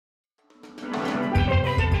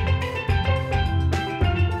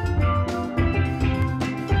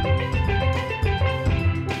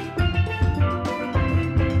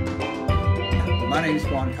name's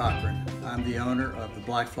Vaughn Cochran. I'm the owner of the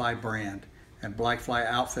Blackfly brand and Blackfly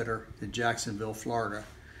Outfitter in Jacksonville, Florida.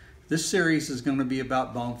 This series is going to be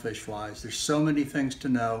about bonefish flies. There's so many things to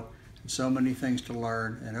know and so many things to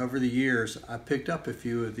learn, and over the years I've picked up a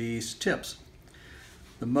few of these tips.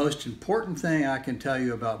 The most important thing I can tell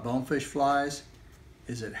you about bonefish flies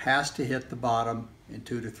is it has to hit the bottom in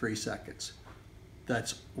 2 to 3 seconds.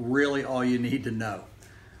 That's really all you need to know.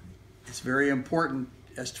 It's very important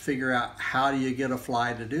as to figure out how do you get a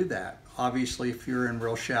fly to do that. Obviously, if you're in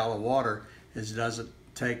real shallow water, it doesn't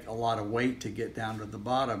take a lot of weight to get down to the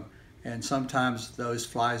bottom, and sometimes those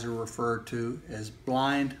flies are referred to as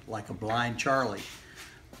blind, like a blind Charlie.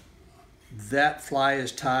 That fly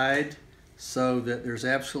is tied so that there's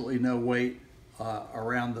absolutely no weight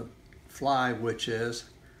around the fly, which is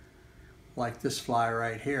like this fly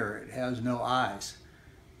right here. It has no eyes.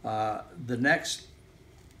 The next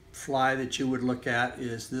fly that you would look at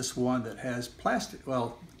is this one that has plastic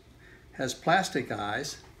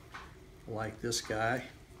eyes, like this guy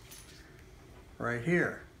right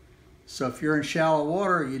here. So if you're in shallow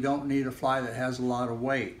water, you don't need a fly that has a lot of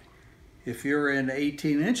weight. If you're in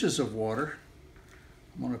 18 inches of water,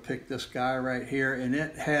 I'm going to pick this guy right here, and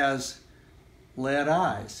it has lead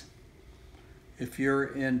eyes. If you're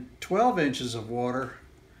in 12 inches of water,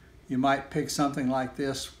 you might pick something like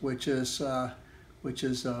this, which is a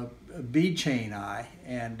bead chain eye,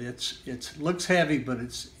 and it looks heavy, but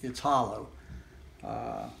it's hollow.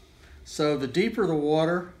 So the deeper the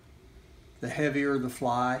water, the heavier the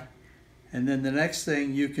fly. And then the next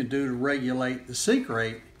thing you can do to regulate the sink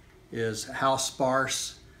rate is how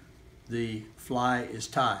sparse the fly is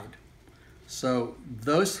tied. So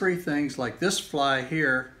those three things, like this fly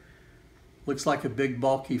here, looks like a big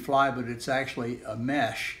bulky fly, but it's actually a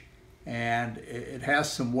mesh, and it has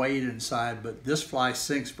some weight inside, but this fly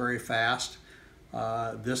sinks very fast.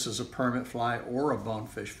 This is a permit fly or a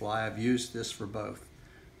bonefish fly. I've used this for both.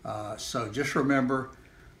 So just remember,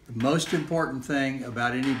 the most important thing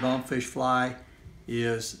about any bonefish fly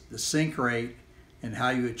is the sink rate, and how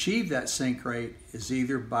you achieve that sink rate is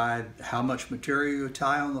either by how much material you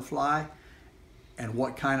tie on the fly and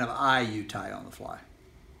what kind of eye you tie on the fly.